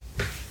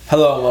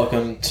Hello and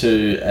welcome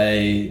to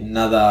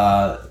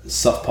another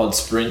Soft Pod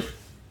Sprint,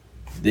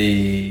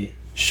 the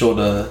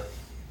shorter,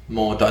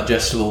 more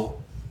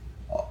digestible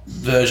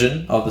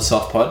version of the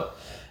Soft Pod.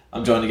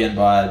 I'm joined again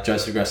by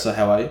Joseph Gressler.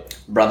 How are you?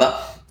 Brother,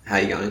 how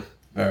you going?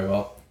 Very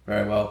well,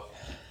 very well.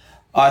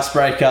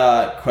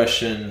 Icebreaker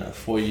question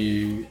for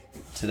you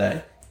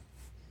today.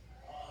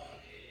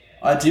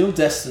 Ideal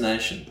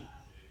destination,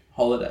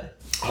 holiday.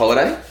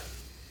 Holiday?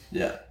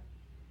 Yeah.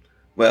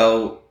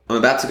 Well, I'm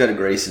about to go to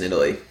Greece and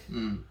Italy.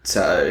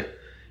 So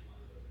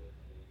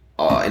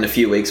in a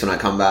few weeks when I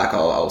come back,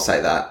 I'll say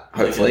that,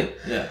 hopefully. Okay.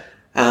 Yeah.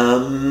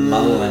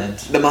 Motherland.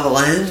 The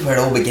motherland, where it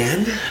all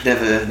began.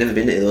 Never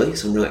been to Italy,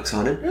 so I'm really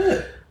excited.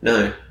 Really?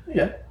 No.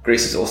 Yeah.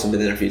 Greece is awesome, been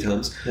there a few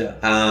times. Yeah.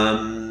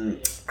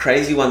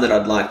 Crazy one that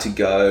I'd like to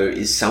go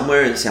is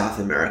somewhere in South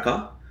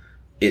America.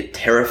 It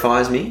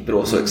terrifies me, but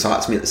also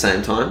excites me at the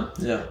same time.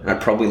 Yeah. And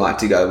I'd probably like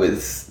to go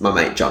with my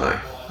mate Jono.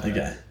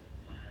 Okay.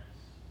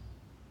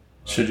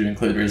 Should you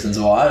include reasons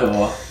why,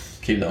 or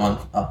keep that one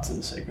up to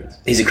the secret?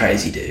 He's a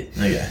crazy dude.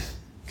 Okay,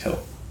 cool.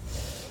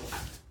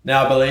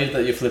 Now I believe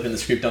that you're flipping the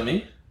script on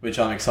me, which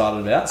I'm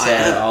excited about. So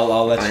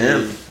I'll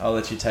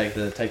let you take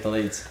the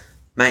leads,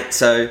 mate.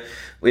 So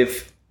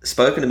we've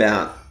spoken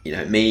about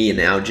me and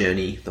our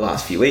journey the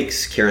last few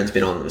weeks. Kieran's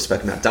been on. We've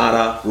spoken about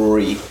data.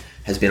 Rory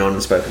has been on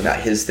and spoken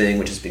about his thing,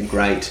 which has been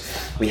great.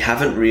 We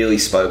haven't really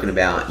spoken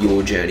about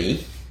your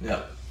journey.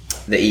 Yeah.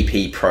 The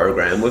EP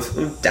program.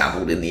 We've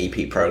dabbled in the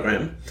EP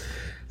program.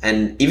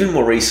 And even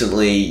more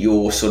recently,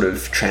 your sort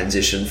of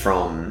transition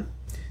from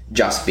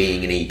just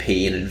being an EP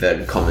in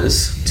inverted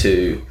commas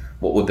to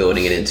what we're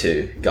building it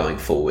into going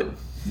forward.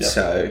 Yep.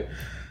 So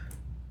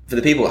for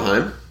the people at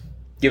home,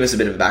 give us a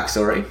bit of a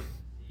backstory.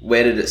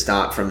 Where did it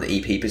start from the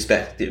EP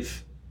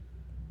perspective?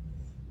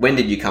 When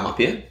did you come up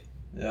here?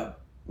 Yeah.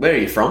 Where are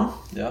you from?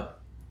 Yeah.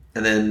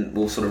 And then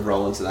we'll sort of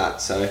roll into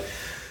that. So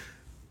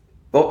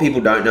what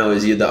people don't know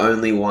is you're the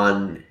only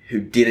one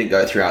who didn't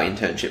go through our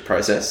internship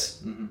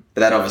process. Mm-hmm.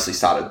 But that obviously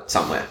started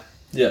somewhere.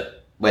 Yeah.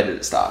 Where did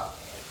it start?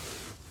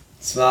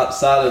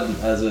 Started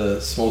as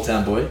a small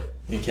town boy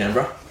in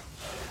Canberra.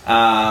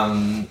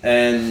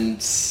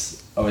 And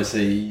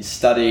obviously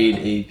studied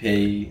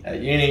EP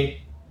at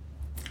uni.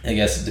 I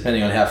guess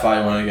depending on how far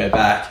you want to go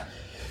back.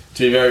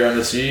 To be very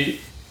honest with you,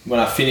 when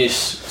I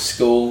finished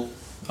school,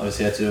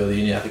 obviously I had to do all the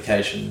uni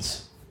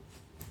applications.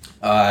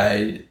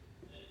 I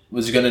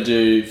was going to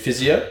do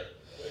physio,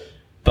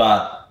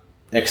 but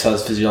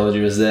exercise physiology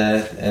was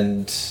there,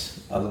 and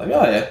I was like,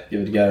 oh yeah,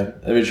 give it a go.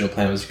 The original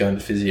plan was going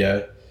to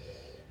physio.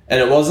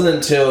 And it wasn't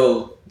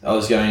until I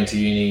was going to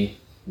uni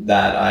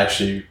that I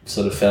actually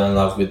sort of fell in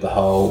love with the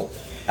whole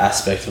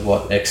aspect of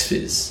what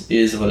X-Phys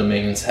is, what it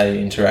means, how you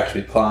interact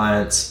with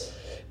clients,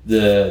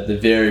 the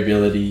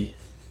variability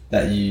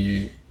that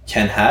you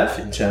can have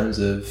in terms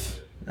of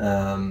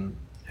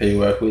who you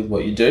work with,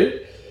 what you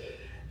do.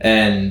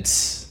 And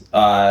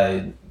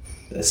I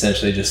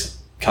essentially just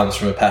comes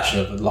from a passion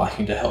of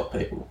liking to help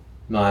people.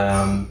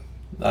 My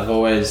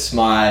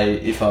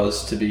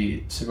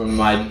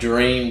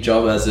dream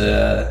job as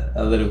a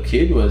little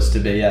kid was to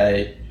be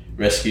a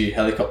rescue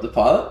helicopter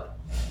pilot.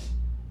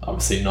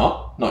 Obviously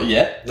not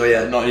yet.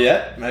 Not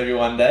yet. Maybe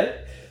one day.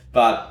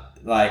 But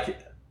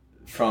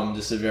from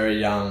just a very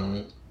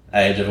young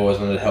age, I've always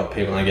wanted to help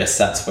people, and I guess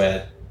that's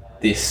where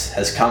this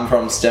has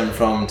stemmed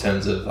from in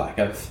terms of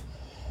I've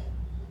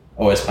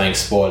always playing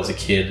sport as a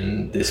kid,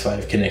 and this way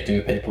of connecting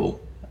with people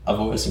I've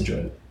always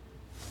enjoyed it.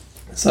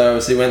 So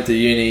obviously went to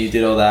uni,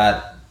 did all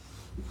that,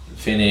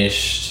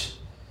 finished,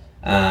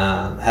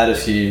 had a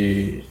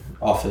few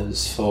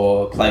offers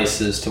for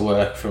places to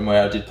work from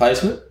where I did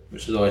placement,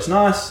 which was always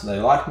nice. They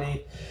liked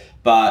me.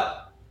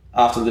 But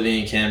after living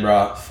in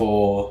Canberra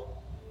for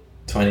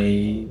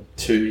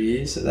 22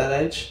 years at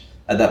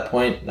that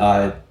point,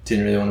 I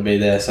didn't really want to be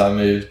there, so I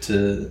moved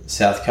to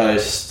South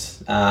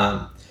Coast.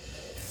 For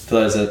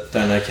those that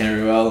don't know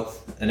Canberra well,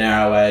 an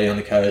hour away on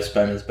the coast,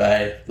 Bowman's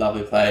Bay,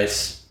 lovely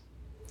place,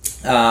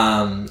 which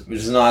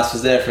was nice.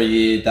 Was there for a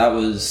year. That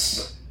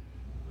was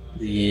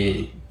the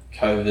year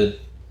COVID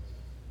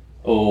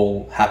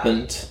all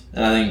happened,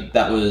 and I think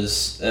that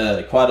was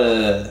quite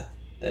a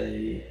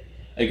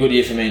good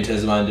year for me in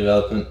terms of my own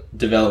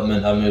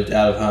development. I moved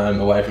out of home,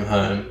 away from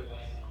home,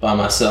 by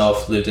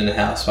myself, lived in a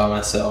house by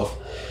myself,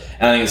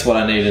 and I think it's what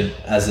I needed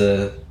as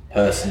a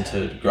person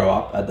to grow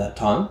up at that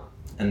time.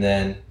 And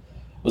then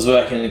was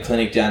working in a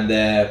clinic down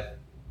there.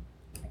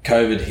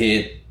 COVID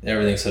hit,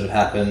 everything sort of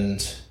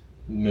happened.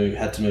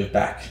 Had to move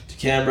back to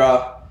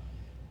Canberra,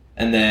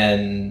 and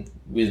then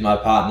with my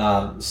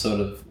partner, sort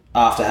of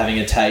after having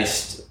a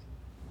taste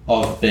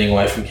of being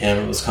away from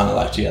Canberra, was kind of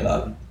like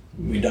together.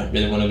 We don't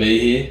really want to be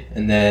here,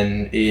 and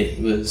then it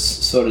was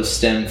sort of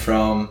stemmed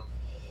from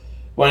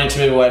wanting to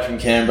move away from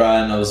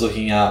Canberra, and I was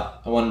looking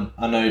up. knew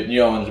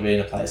I wanted to be in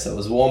a place that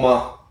was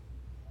warmer.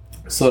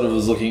 Sort of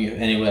was looking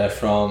anywhere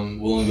from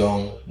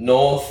Wollongong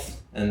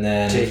north, and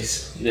then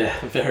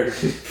very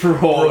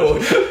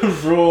broad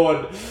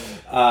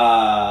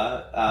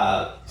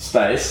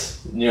space.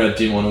 Knew I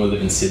didn't want to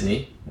live in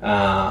Sydney,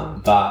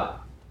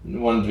 but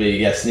wanted to be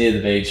near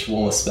the beach,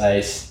 warmer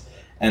space.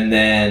 and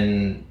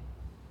then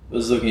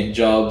was looking at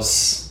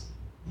jobs.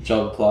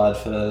 Job applied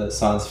for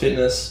Science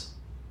Fitness.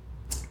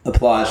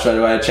 Applied straight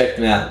away. Checked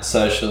them out,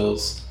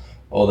 socials,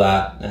 all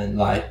that, and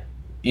like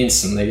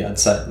instantly, I'd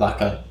say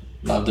like I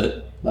loved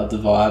it. Loved the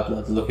vibe.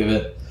 Loved the look of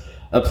it.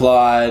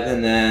 Applied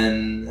and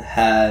then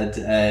had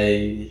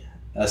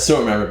I still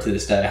remember it to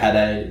this day. I had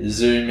a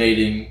Zoom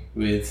meeting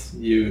with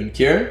you and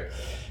Kieran,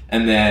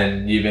 and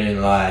then you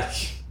being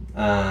like,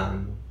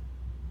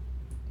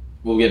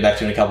 we'll get back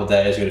to you in a couple of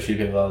days. We've got a few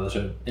people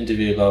to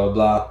interview, blah, blah,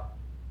 blah.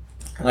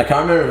 And I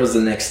can't remember if it was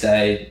the next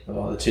day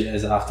or the 2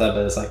 days after,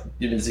 but it's like,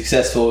 you've been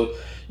successful.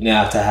 You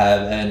now have to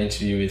have an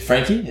interview with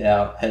Frankie,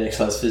 our head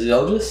exercise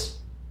physiologist.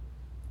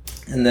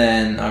 And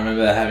then I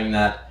remember having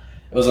that.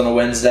 It was on a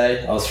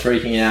Wednesday. I was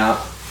freaking out.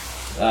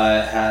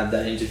 I had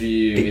that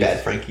interview Big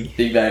Bad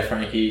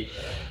Frankie.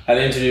 Had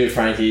an interview with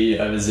Frankie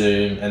over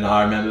Zoom, and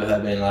I remember her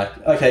being like,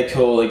 okay,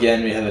 cool,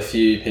 again, we have a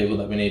few people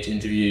that we need to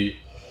interview,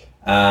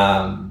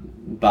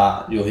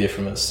 but you'll hear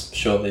from us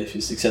shortly if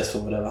you're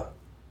successful, whatever.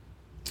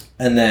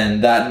 And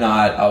then that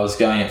night I was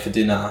going out for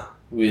dinner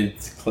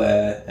with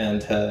Claire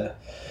and her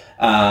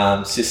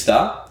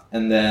sister,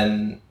 and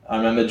then I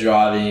remember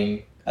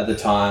driving at the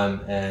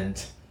time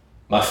and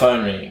my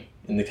phone ringing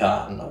in the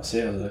car, and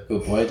obviously I was a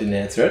good boy, didn't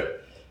answer it,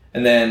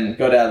 and then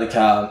got out of the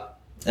car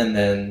and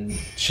then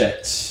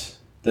checked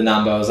the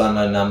number. It was an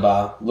unknown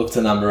number, looked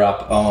the number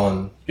up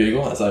on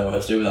Google, as I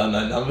always do with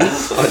unknown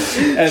numbers,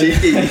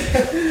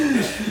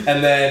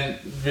 and then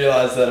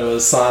realised that it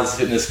was Science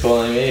Fitness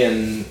calling me,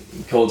 and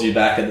called you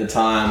back at the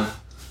time.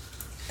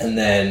 And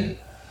then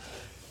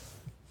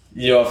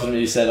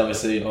you said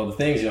obviously all the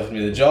things, you offered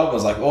me the job. I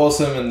was like,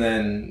 awesome. And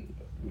then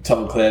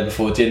told Claire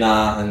before dinner,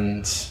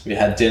 and we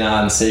had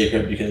dinner in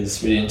secret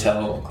because we didn't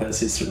tell Claire's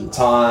sister at the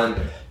time,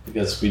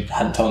 because we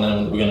hadn't told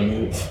anyone that we were going to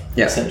move,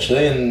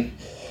 essentially. And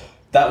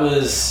that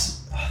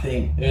was, I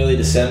think, early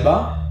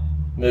December.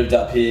 Moved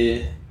up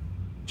here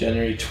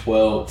January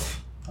 12th,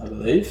 I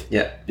believe.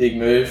 Yeah. Big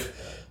move.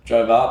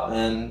 Drove up,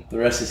 and the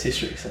rest is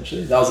history,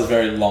 essentially. That was a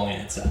very long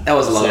answer. That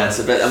was a long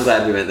answer, but I'm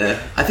glad we went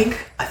there. I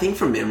think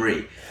from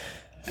memory,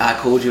 I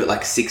called you at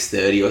like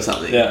 6:30 or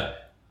something. Yeah.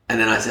 And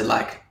then I said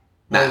like,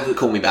 Matt,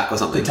 call me back or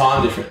something. The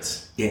time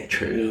difference. Yeah,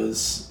 true.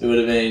 It would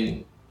have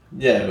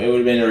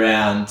been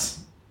around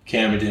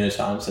Canberra dinner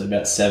time, so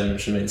about 7,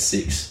 which would have been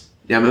 6.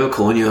 Yeah, I remember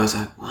calling you. I was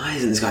like, why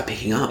isn't this guy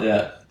picking up?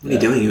 Yeah. What are you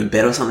doing? You in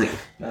bed or something?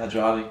 No,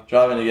 driving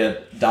to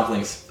get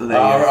dumplings. Oh,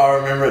 I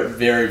remember it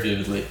very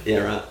vividly. Yeah,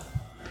 right.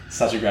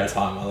 Such a great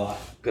time in my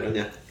life. Good on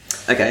you.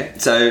 Okay,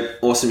 so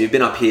awesome. You've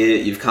been up here.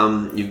 You've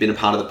been a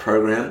part of the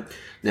program.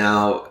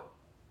 Now,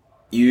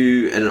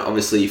 you and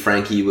obviously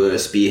Frankie were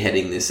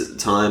spearheading this at the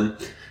time.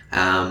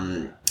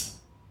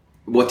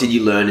 What did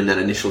you learn in that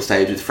initial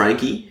stage with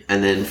Frankie?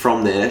 And then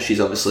from there, she's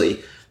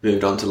obviously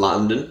moved on to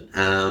London.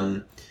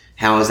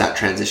 How has that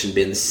transition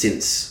been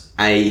since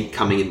A,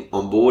 coming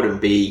on board,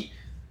 and B,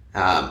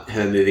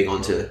 her moving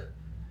on to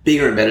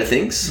bigger and better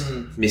things?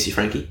 Miss you,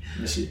 Frankie.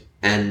 Miss you.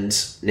 And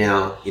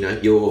now,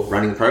 you're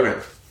running the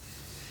program.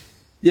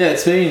 Yeah,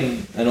 it's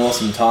been an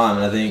awesome time.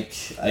 And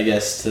I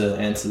guess to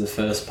answer the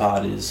first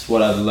part is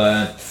what I've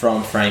learned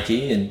from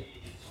Frankie, and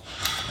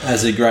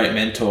as a great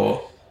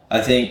mentor.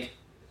 I think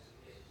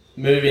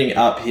moving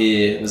up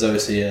here was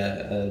obviously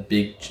a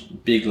big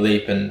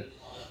leap, and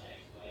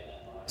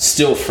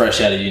still fresh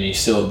out of uni.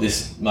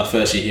 My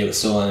first year here was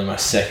still only my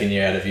second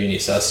year out of uni,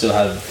 so I still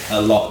had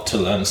a lot to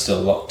learn,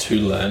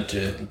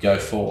 to go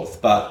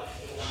forth. But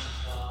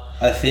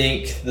I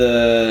think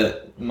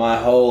my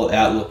whole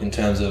outlook in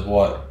terms of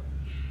what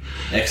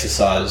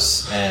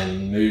exercise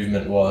and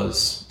movement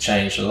was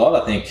changed a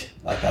lot. I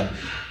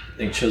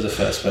think she was the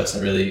first person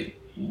that really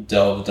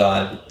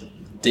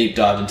deep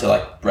dived into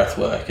like breath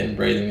work and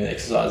breathing and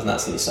exercise and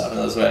that sort of stuff. And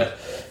that was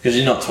because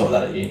you're not taught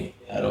that at uni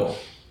at all.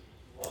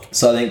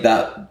 So I think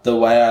that the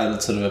way I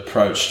sort of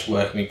approached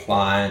working with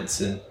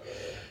clients and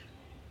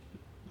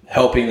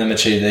helping them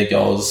achieve their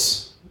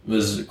goals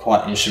was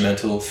quite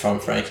instrumental from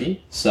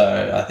Frankie.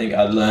 So I think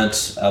I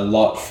learnt a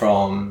lot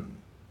from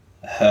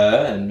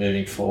her and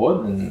moving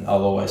forward, and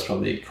I'll always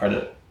probably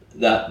credit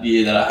that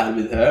year that I had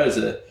with her as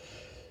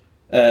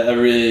a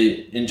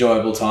really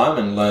enjoyable time,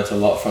 and learnt a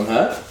lot from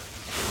her.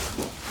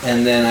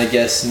 And then I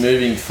guess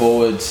moving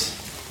forward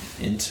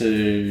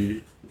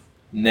into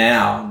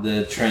now,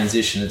 the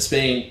transition, it's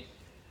been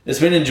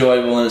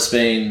enjoyable, and it's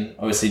been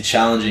obviously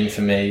challenging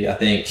for me, I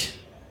think.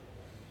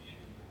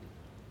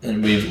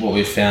 And what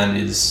we've found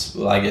is,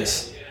 well, I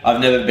guess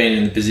I've never been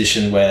in the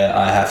position where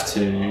I have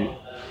to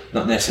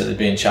not necessarily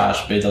be in charge,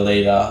 but be the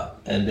leader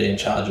and be in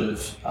charge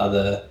of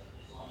other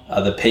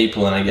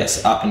people, and I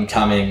guess up and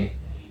coming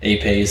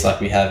EPs like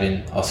we have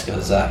in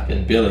Oscar, Zach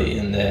and Billy,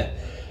 and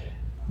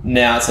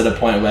now it's at a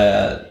point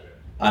where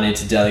I need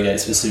to delegate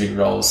specific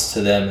roles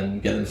to them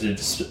and get them to do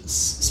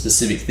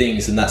specific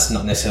things, and that's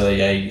not necessarily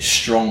a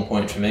strong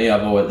point for me.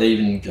 I've always,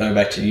 even going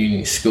back to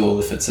uni school,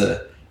 if it's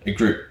a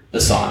group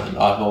assignment,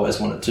 I've always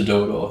wanted to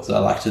do it all because I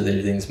like to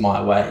do things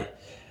my way.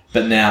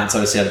 But now it's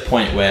obviously at a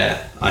point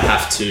where I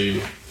have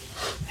to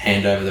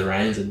hand over the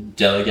reins and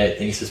delegate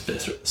things to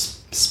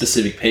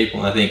specific people.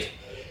 And I think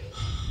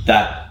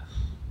that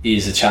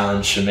is a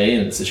challenge for me,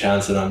 and it's a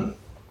challenge that I'm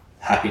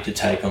happy to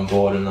take on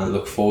board and I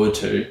look forward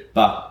to.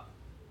 But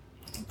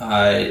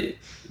the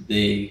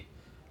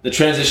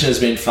transition has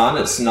been fun.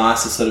 It's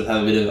nice to sort of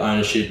have a bit of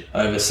ownership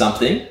over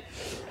something,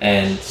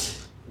 and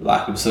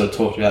like we've sort of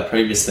talked about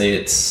previously,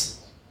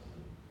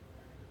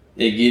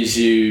 it gives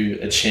you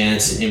a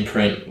chance to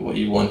imprint what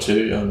you want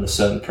to on a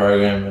certain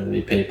program, whether it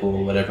be people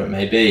or whatever it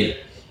may be.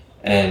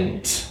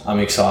 And I'm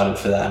excited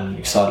for that. I'm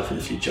excited for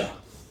the future.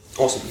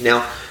 Awesome.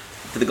 Now,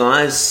 for the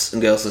guys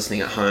and girls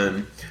listening at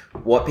home,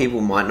 what people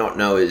might not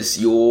know is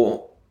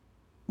you're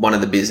one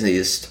of the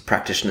busiest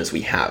practitioners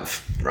we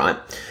have, right?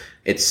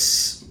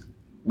 It's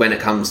when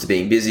it comes to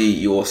being busy,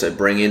 you also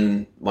bring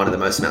in one of the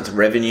most amounts of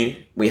revenue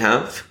we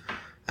have.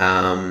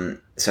 So,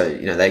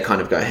 they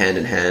kind of go hand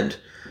in hand.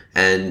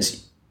 And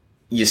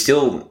you're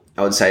still,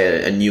 I would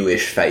say, a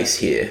newish face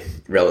here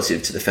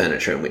relative to the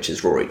furniture, in which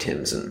is Rory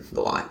Timms and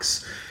the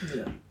likes.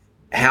 Yeah.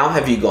 How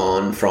have you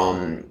gone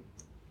from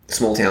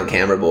small town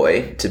Canberra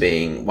boy to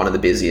being one of the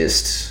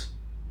busiest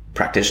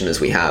practitioners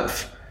we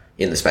have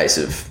in the space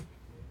of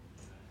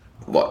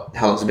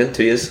how long's it been?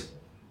 2 years?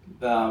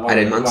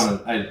 18 months?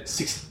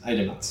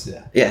 18 months,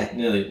 yeah. Yeah.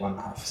 Nearly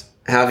 1.5.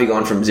 How have you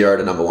gone from 0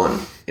 to number 1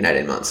 in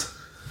 18 months?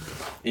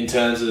 In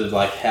terms of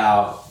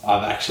how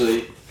I've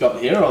actually got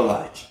here,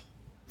 or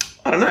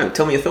I don't know.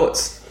 Tell me your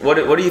thoughts. What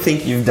do you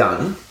think you've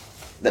done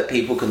that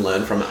people can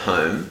learn from at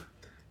home?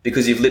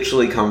 Because you've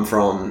literally come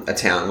from a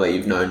town where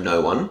you've known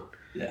no one.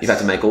 Yes. You've had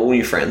to make all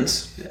new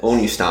friends, yes. All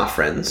new staff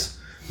friends,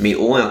 meet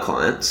all our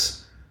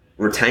clients,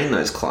 retain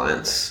those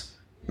clients,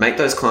 make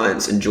those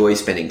clients enjoy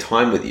spending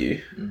time with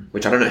you,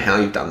 which I don't know how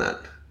you've done that.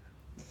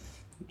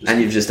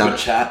 And you've just done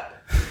chat.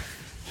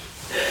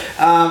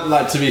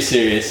 To be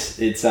serious,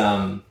 it's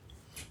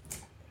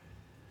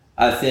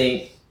I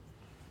think,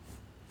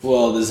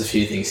 well, there's a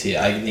few things here.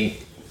 I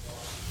think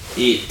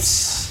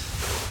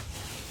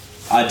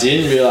I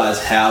didn't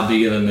realise how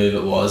big of a move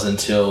it was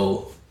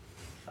until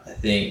I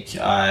think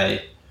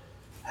I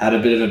had a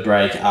bit of a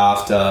break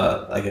after,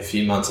 a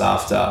few months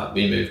after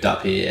we moved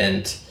up here,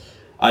 and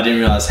I didn't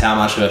realise how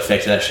much of an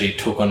effect it actually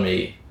took on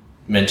me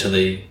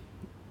mentally,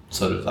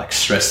 sort of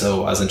stress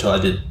level wise, until I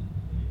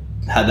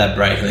had that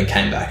break and then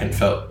came back and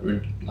felt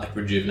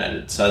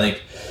rejuvenated. So I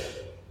think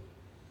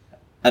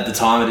at the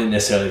time I didn't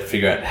necessarily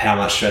figure out how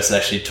much stress it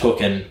actually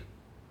took,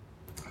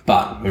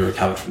 but we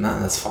recovered from that,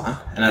 and that's fine.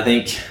 And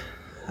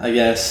I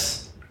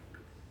guess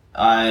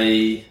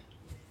I've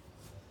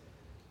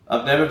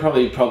never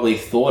probably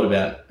thought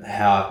about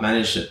how I've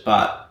managed it,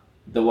 but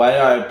the way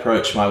I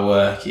approach my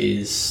work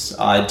is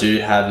I do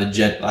have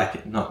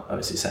not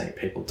obviously saying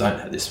people don't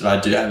have this, but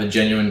I do have a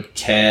genuine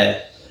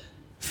care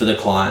for the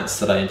clients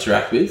that I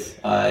interact with.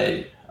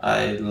 I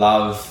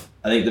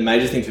think the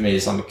major thing for me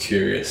is I'm a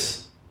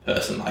curious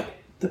person.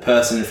 The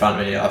person in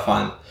front of me, I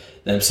find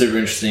them super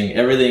interesting.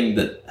 Everything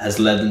that has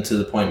led them to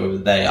the point where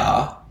they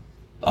are,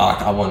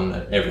 I want to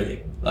know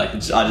everything. I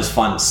just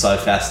find it so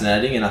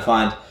fascinating, and I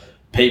find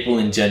people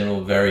in general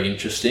very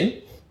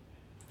interesting.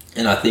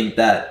 And I think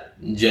that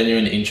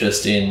genuine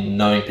interest in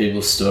knowing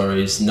people's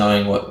stories,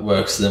 knowing what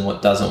works for them,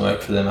 what doesn't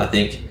work for them, I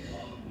think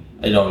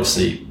it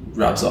obviously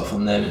rubs off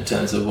on them in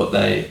terms of what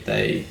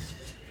they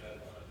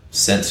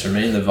sense from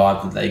me and the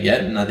vibe that they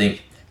get. And I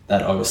think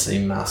that obviously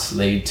must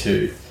lead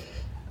to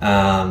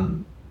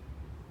them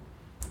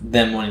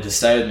wanting to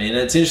stay with me. And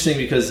it's interesting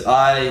because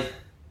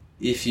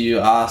if you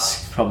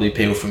ask probably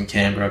people from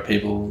Canberra,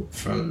 people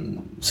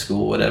from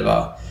school,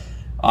 whatever,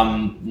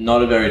 I'm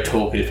not a very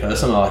talkative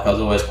person. I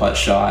was always quite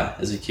shy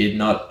as a kid.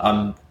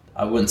 I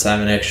wouldn't say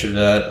I'm an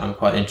extrovert. I'm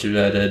quite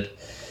introverted.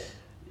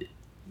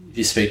 If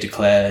you speak to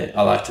Claire,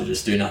 I like to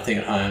just do nothing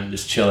at home,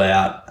 just chill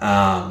out.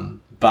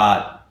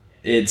 But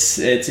it's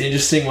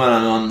interesting when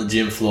I'm on the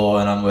gym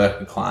floor and I'm working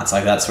with clients.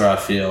 That's where I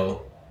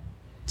feel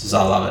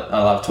I love it.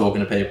 I love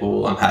talking to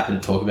people. I'm happy to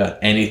talk about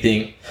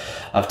anything.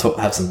 I've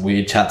had some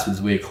weird chats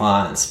with weird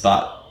clients,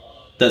 but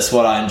that's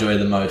what I enjoy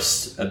the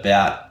most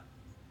about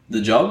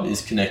the job,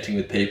 is connecting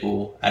with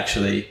people,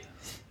 actually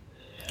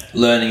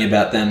learning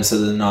about them so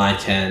that I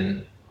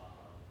can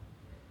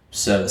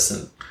service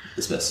them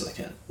as best as I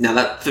can. Now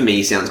that for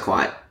me sounds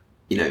quite,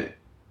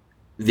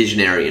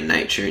 visionary in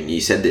nature, and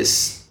you've said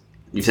this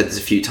a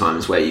few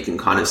times where you can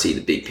kind of see the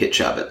big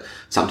picture, but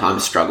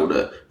sometimes struggle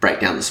to break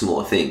down the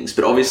smaller things.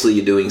 But obviously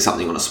you're doing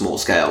something on a small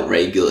scale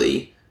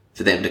regularly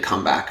for them to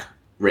come back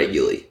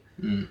regularly.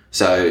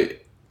 So,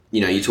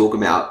 you talk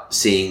about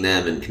seeing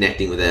them and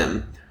connecting with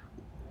them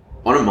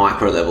on a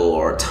micro level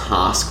or a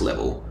task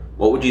level.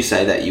 What would you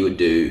say that you would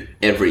do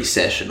every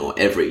session or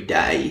every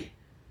day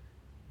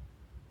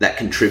that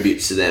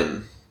contributes to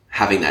them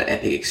having that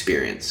epic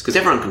experience? Because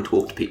everyone can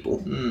talk to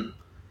people,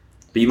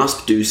 but you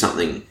must do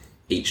something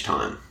each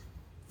time.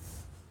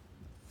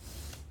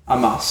 I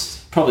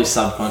must, probably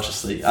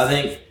subconsciously. I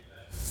think,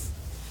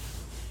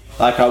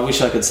 I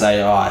wish I could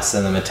say, I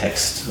send them a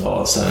text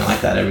or something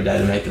like that every day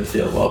to make them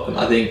feel welcome.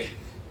 I think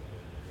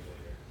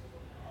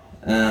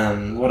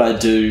what I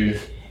do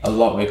a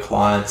lot with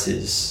clients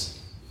is,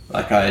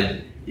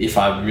 if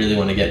I really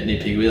want to get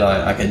nitpicky with,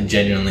 I can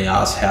genuinely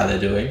ask how they're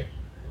doing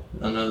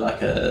on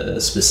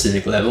a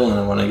specific level, and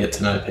I want to get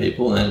to know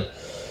people. And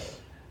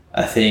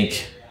I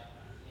think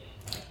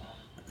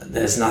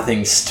there's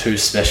nothing too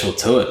special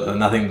to it,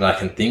 nothing that I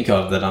can think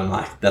of that I'm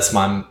like, that's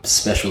my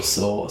special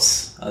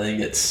sauce. I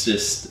think it's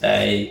just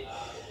I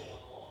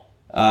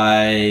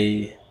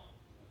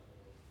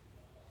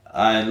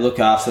look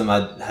after them.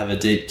 I have a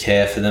deep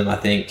care for them. I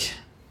think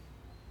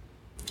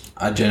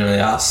I generally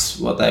ask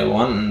what they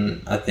want,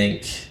 and I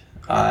think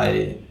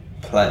I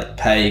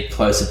pay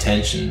close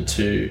attention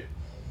to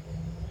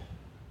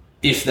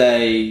if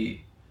they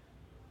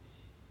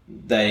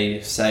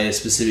say a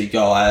specific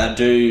goal. I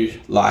do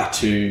like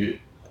to,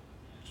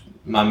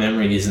 my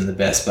memory isn't the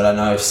best, but I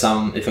know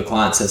if a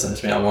client says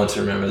something to me, I want to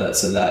remember that,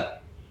 so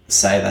that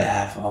say they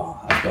have,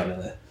 I've got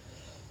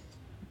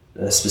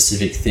a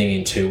specific thing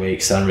in 2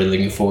 weeks that I'm really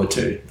looking forward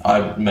to.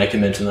 I make a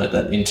mental note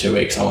that in 2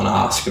 weeks I want to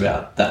ask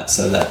about that,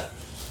 so that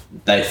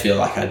they feel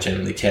like I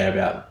genuinely care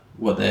about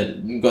what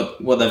they've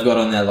got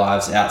on their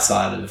lives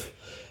outside of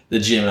the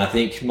gym. And I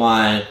think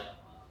my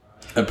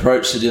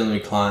approach to dealing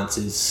with clients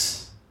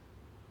is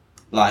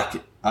like,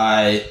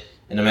 and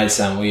it may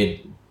sound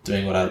weird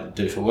doing what I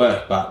do for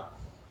work, but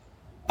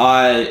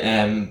I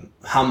am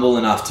humble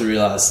enough to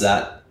realize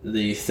that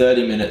the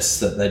 30 minutes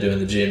that they do in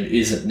the gym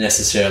isn't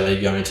necessarily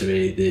going to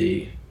be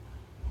the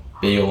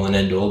be all and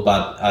end all,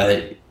 but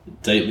I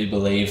deeply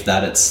believe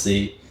that it's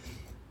the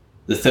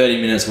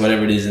 30 minutes,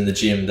 whatever it is in the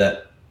gym,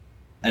 that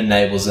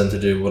enables them to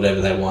do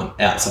whatever they want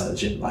outside the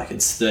gym. Like,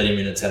 it's 30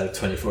 minutes out of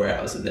 24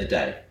 hours of their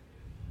day.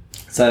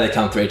 So they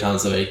come 3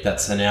 times a week.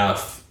 That's an hour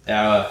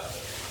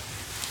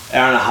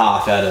and a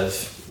half out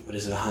of,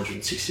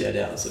 168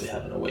 hours that we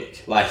have in a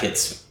week. Like,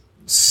 it's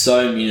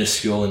so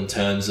minuscule in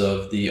terms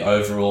of the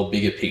overall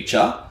bigger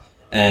picture.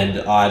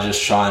 And I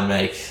just try and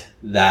make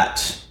that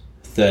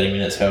 30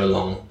 minutes, however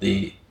long,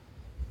 the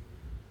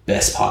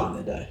best part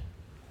of their day.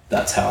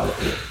 That's how I look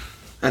at it.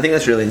 I think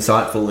that's really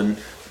insightful, and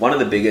one of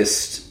the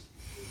biggest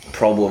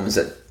problems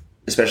that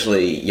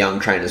especially young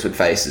trainers would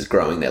face is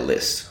growing their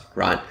list,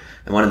 right?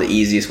 And one of the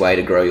easiest way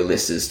to grow your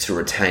list is to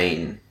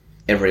retain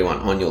everyone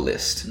on your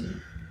list.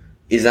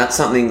 Is that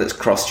something that's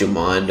crossed your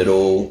mind at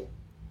all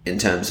in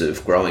terms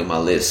of growing my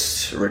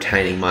list,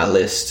 retaining my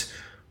list,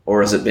 or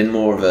has it been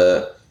more of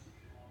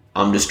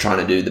I'm just trying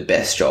to do the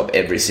best job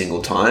every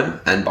single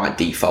time, and by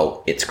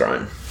default it's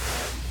grown?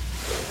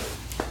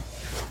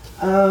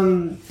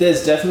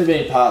 There's definitely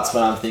been parts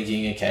when I'm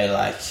thinking, okay,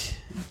 like,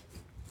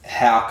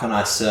 how can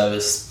I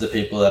service the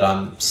people that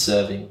I'm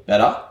serving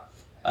better?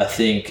 I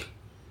think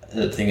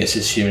it's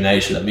just human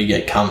nature that we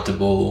get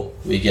comfortable,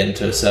 we get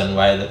into a certain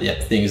way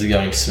that, things are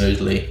going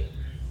smoothly.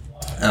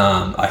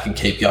 I can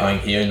keep going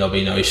here and there'll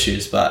be no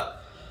issues,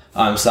 but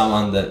I'm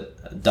someone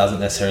that doesn't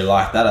necessarily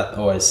like that. I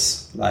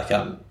always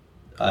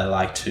I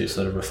like to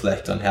sort of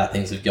reflect on how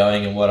things are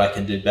going and what I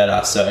can do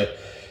better. So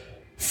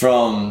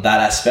from that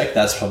aspect,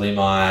 that's probably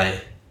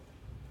my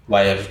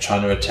way of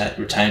trying to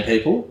retain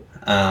people.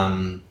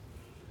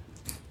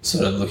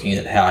 Sort of looking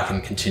at how I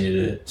can continue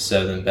to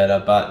serve them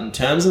better. But in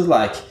terms of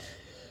like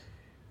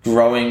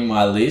growing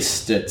my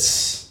list,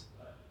 it's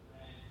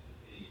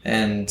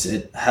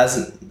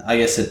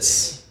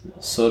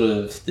sort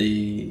of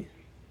the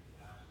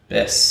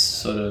best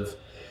sort of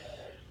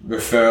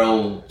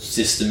referral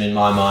system in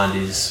my mind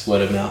is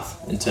word of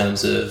mouth, in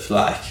terms of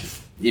like,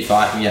 if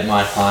I can get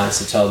my clients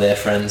to tell their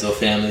friends or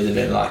family, they've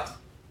been like,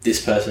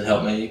 this person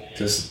helped me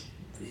because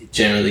he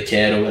generally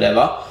cared or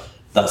whatever,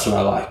 that's what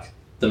I like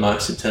the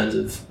most in terms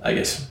of, I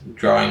guess,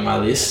 growing my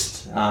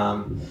list.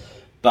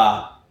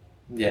 But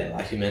yeah,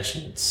 like you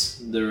mentioned, it's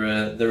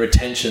the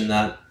retention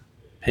that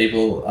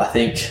people, I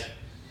think,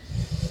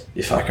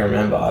 if I can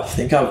remember, I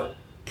think I've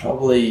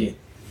probably,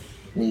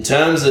 in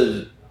terms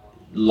of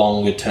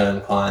longer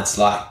term clients,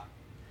 like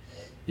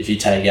if you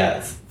take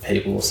out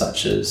people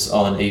such as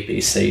on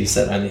EPCs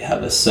that only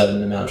have a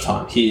certain amount of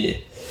time here,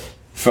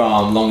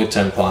 from longer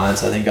term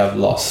clients, I think I've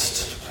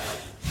lost,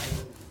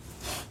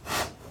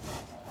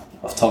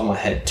 off the top of my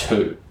head,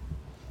 2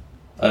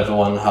 over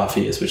 1.5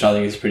 years, which I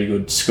think is a pretty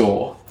good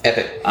score.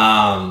 Epic.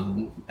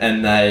 And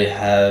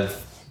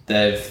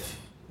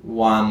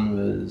one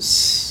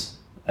was,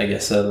 I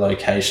guess, a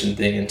location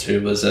thing, and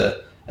 2 was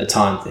a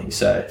time thing.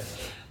 So,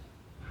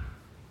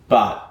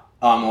 but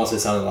I'm also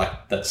something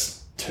like,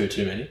 that's too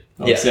many.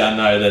 Obviously, I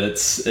know that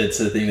it's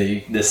a thing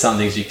that there's some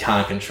things you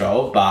can't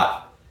control,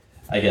 but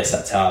I guess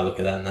that's how I look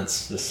at that, and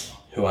that's just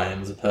who I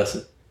am as a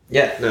person.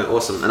 Yeah, no,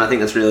 awesome. And I think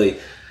that's really,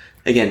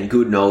 again,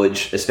 good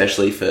knowledge,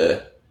 especially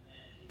for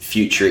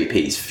future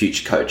EPs,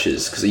 future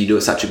coaches, because you do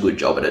such a good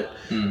job at it,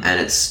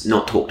 and it's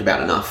not talked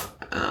about enough.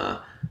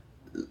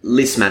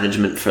 List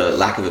management, for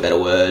lack of a better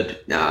word,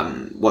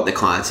 what the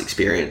clients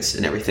experience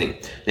and everything.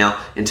 Now,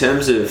 in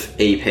terms of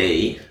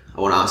EP, I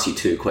want to ask you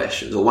 2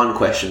 questions, or 1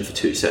 question for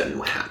 2 certain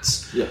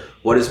hats. Yeah.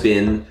 What has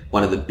been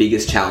one of the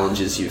biggest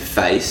challenges you've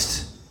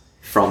faced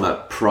from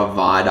a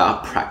provider,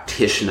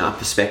 practitioner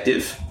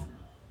perspective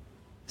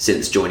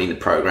since joining the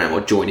program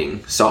or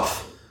joining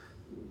SOF?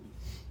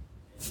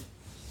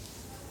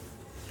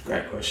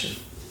 Great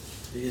question.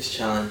 Biggest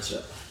challenge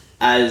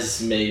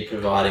as me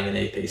providing an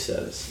EP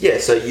service. Yeah,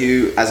 so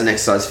you as an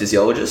exercise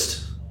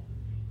physiologist,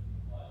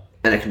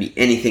 and it can be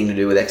anything to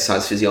do with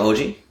exercise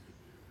physiology,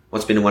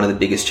 what's been one of the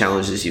biggest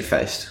challenges you've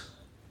faced?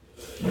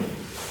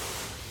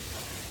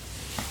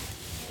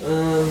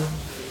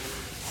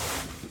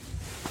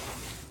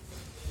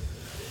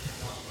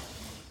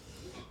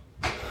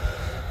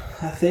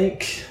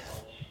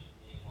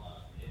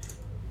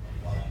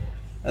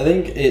 I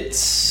think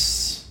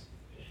it's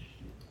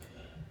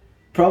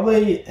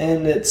probably,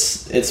 and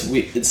it's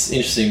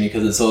interesting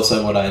because it's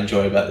also what I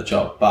enjoy about the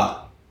job,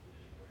 but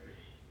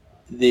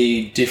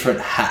the different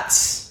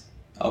hats,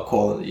 I'll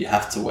call it, that you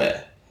have to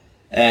wear,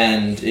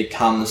 and it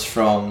comes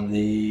from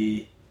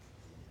the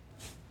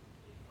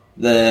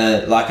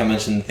like I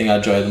mentioned, the thing I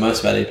enjoy the most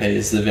about EP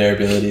is the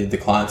variability of the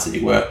clients that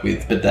you work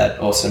with, but that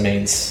also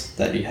means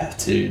that you have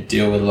to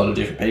deal with a lot of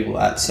different people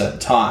at certain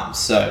times.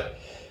 So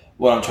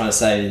what I'm trying to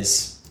say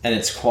is, and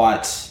it's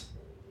quite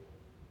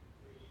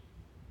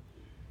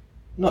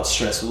not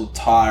stressful,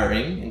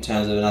 tiring in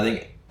terms of, and I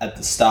think at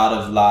the start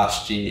of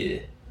last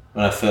year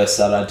when I first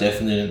started, I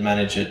definitely didn't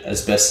manage it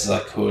as best as I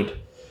could,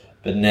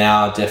 but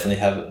now I definitely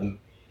have a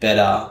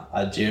better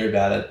idea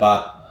about it.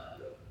 But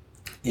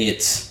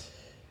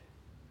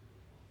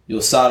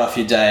you'll start off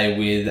your day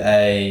with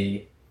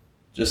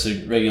just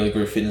a regular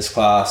group fitness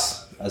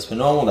class as per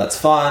normal, that's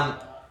fine.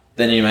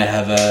 Then you may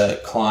have a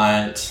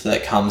client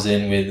that comes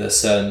in with a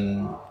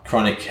certain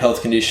chronic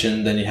health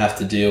condition, then you have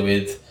to deal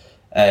with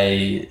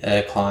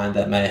a client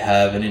that may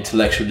have an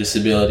intellectual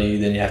disability,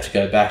 then you have to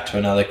go back to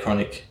another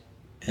chronic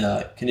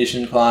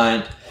condition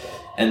client,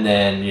 and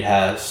then you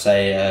have,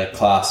 say, a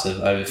class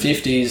of over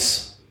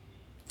 50s,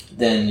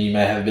 then you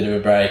may have a bit of a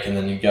break, and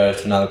then you go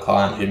to another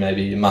client who may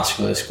be a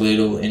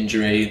musculoskeletal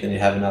injury, then you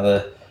have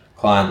another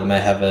client that may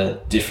have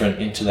a different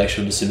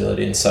intellectual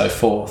disability, and so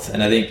forth.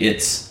 And I think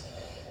it's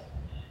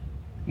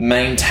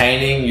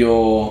maintaining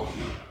your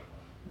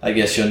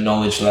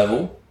knowledge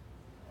level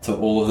to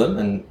all of them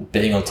and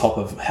being on top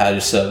of how to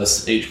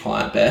service each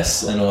client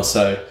best. And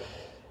also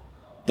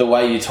the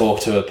way you talk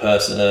to a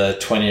person, a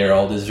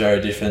 20-year-old, is very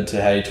different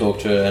to how you talk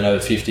to an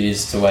over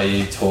 50s, to the way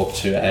you talk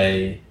to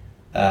a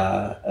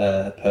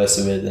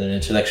person with an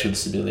intellectual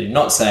disability.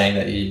 Not saying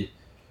that you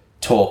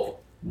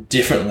talk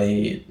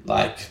differently,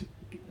 like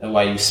the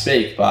way you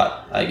speak,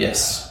 but I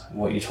guess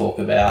what you talk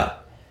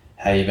about,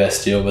 how you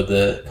best deal with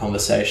the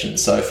conversation and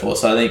so forth.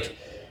 So I think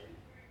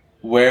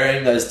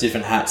wearing those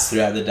different hats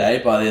throughout the day,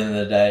 by the end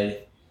of the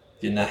day,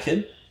 you're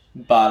knackered,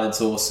 but it's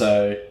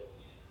also,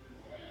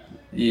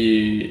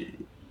 you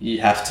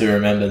have to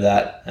remember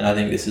that, and I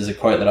think this is a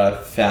quote that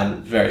I've found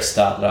at the very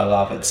start that I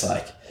love. It's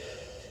like,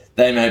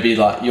 they may be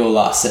like your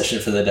last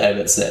session for the day,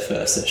 but it's their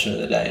first session of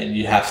the day, and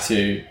you have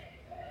to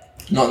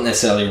not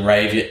necessarily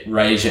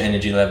raise your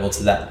energy level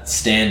to that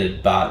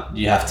standard, but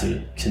you have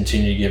to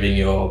continue giving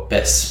your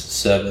best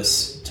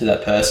service to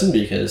that person,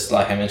 because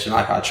like I mentioned,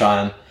 like I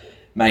try and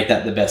make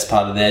that the best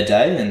part of their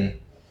day. And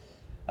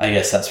I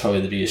guess that's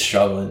probably the biggest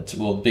struggle.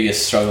 The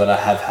biggest struggle that I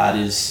have had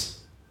is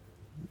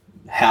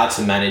how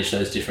to manage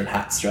those different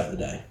hats throughout the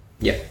day.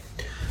 Yeah.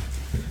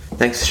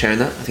 Thanks for sharing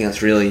that. I think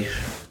that's really,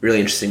 really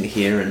interesting to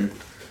hear, and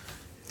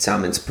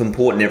it's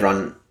important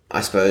everyone, I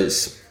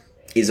suppose,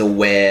 is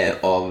aware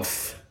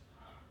of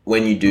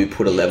when you do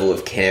put a level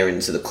of care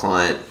into the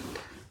client,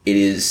 it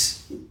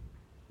is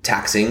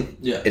taxing.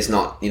 Yeah. It's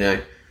not,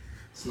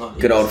 it's not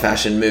good old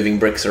fashioned moving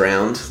bricks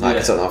around. It's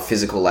not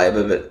physical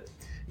labour, but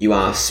you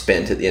are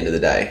spent at the end of the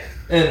day.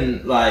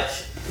 And like,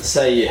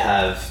 say you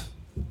have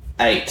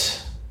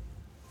 8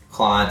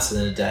 clients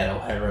in a day or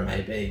however it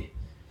may be.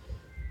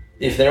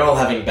 If they're all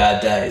having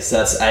bad days,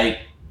 that's 8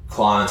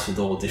 clients with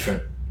all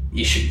different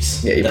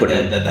issues. Yeah,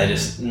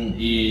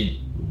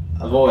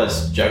 I've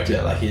always joked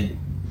about, like,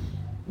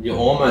 you're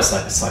almost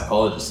like a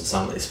psychologist to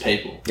some of these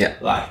people. Yeah.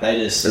 Like,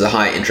 there's a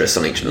high interest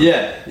on each of them.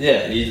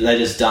 Yeah. They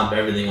just dump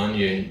everything on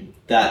you, and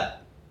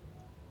that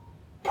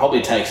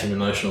probably takes an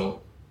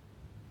emotional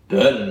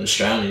burden and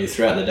strain on you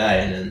throughout the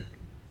day. And then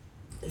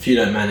if you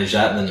don't manage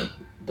that, then it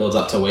builds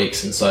up to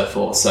weeks and so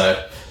forth.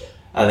 So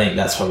I think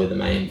that's probably the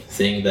main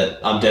thing that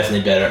I'm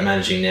definitely better at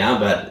managing now.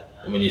 But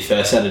when you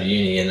first out of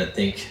uni, and I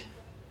think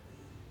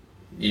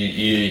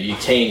you're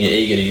keen, you're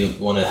eager, you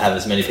want to have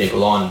as many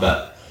people on,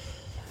 but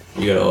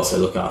you got to also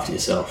look after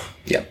yourself.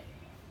 Yeah.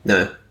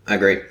 No, I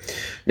agree.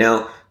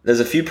 Now, there's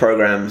a few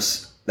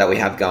programs that we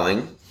have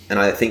going, and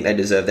I think they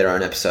deserve their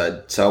own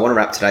episode. So I want to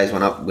wrap today's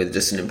one up with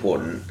just an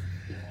important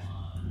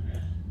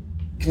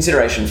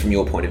consideration from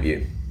your point of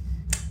view.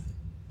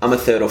 I'm a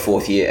 3rd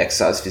or 4th year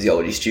exercise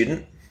physiology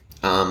student,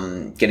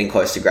 getting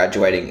close to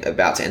graduating,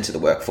 about to enter the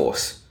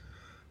workforce.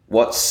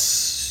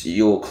 What's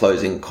your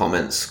closing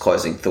comments,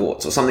 closing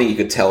thoughts, or something you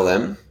could tell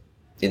them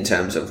in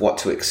terms of what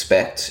to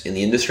expect in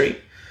the industry,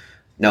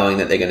 knowing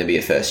that they're going to be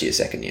a 1st year,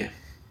 2nd year?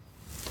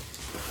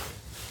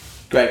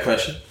 Great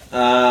question.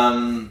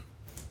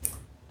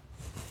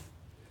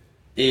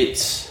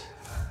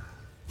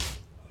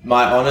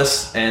 My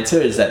honest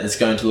answer is that it's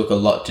going to look a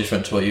lot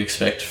different to what you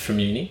expect from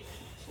uni.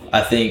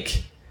 I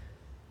think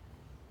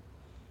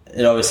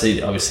it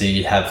obviously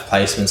you have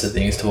placements of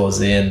things towards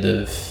the end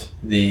of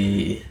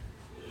the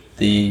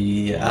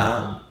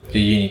your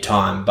uni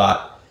time,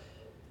 but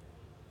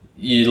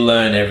you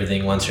learn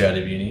everything once you're out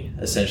of uni.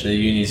 Essentially,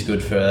 uni is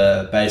good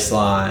for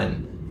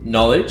baseline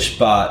knowledge,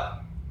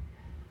 but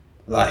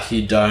like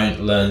you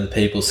don't learn the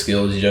people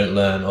skills, you don't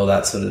learn all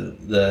that sort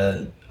of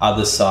the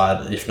other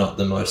side, if not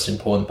the most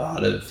important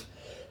part of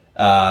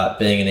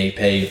being an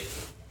EP,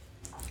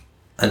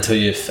 until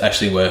you're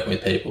actually working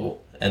with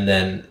people. And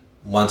then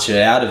once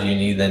you're out of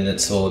uni, then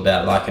it's all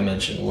about, like I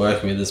mentioned,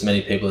 working with as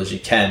many people as you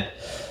can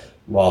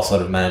while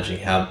sort of managing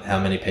how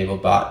many people,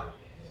 but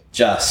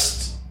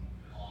just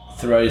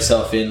throw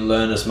yourself in,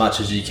 learn as much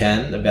as you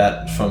can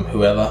about from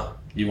whoever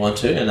you want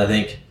to. And I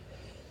think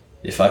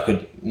if I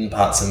could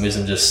impart some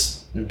wisdom,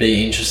 just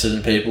be interested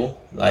in people.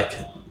 Like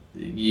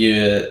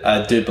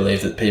I do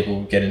believe that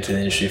people get into the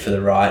industry for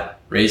the right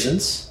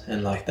reasons,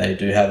 and like they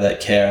do have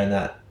that care and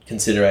that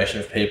consideration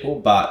of people,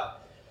 but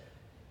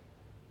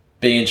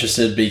be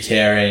interested, be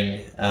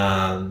caring,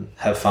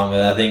 have fun with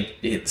it. I think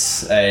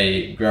it's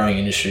a growing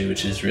industry,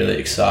 which is really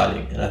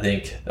exciting. And I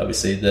think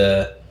obviously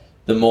the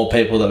more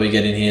people that we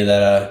get in here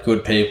that are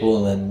good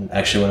people and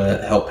actually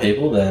want to help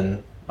people,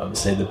 then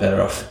obviously the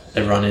better off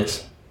everyone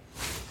is.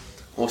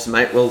 Awesome,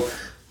 mate. Well,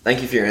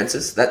 thank you for your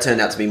answers. That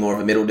turned out to be more of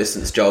a middle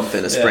distance jog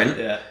than a sprint,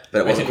 but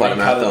it wasn't quite a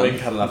marathon. We can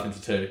cut it up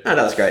into two. No,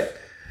 that was great.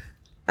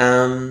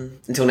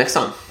 Until next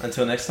time.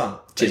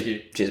 Thank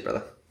you. Cheers,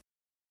 brother.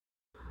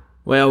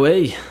 Well,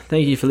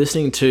 thank you for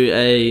listening to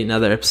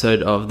another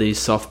episode of the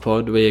Soft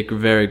Pod. We're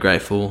very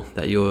grateful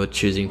that you're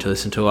choosing to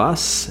listen to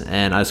us,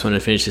 and I just want to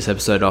finish this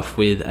episode off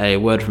with a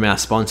word from our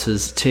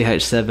sponsors,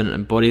 TH7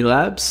 and Body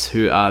Labs,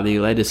 who are the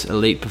latest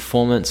elite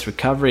performance,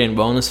 recovery and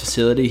wellness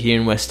facility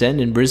here in West End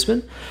in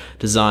Brisbane,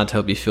 designed to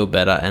help you feel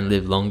better and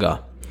live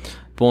longer.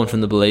 Born from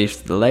the belief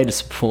that the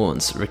latest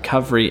performance,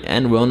 recovery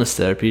and wellness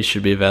therapies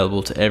should be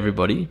available to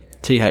everybody,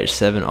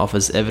 TH7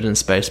 offers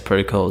evidence-based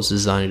protocols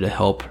designed to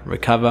help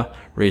recover,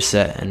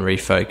 reset and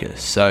refocus.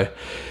 So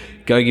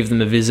go give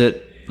them a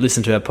visit,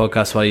 listen to our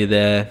podcast while you're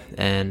there,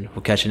 and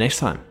we'll catch you next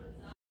time.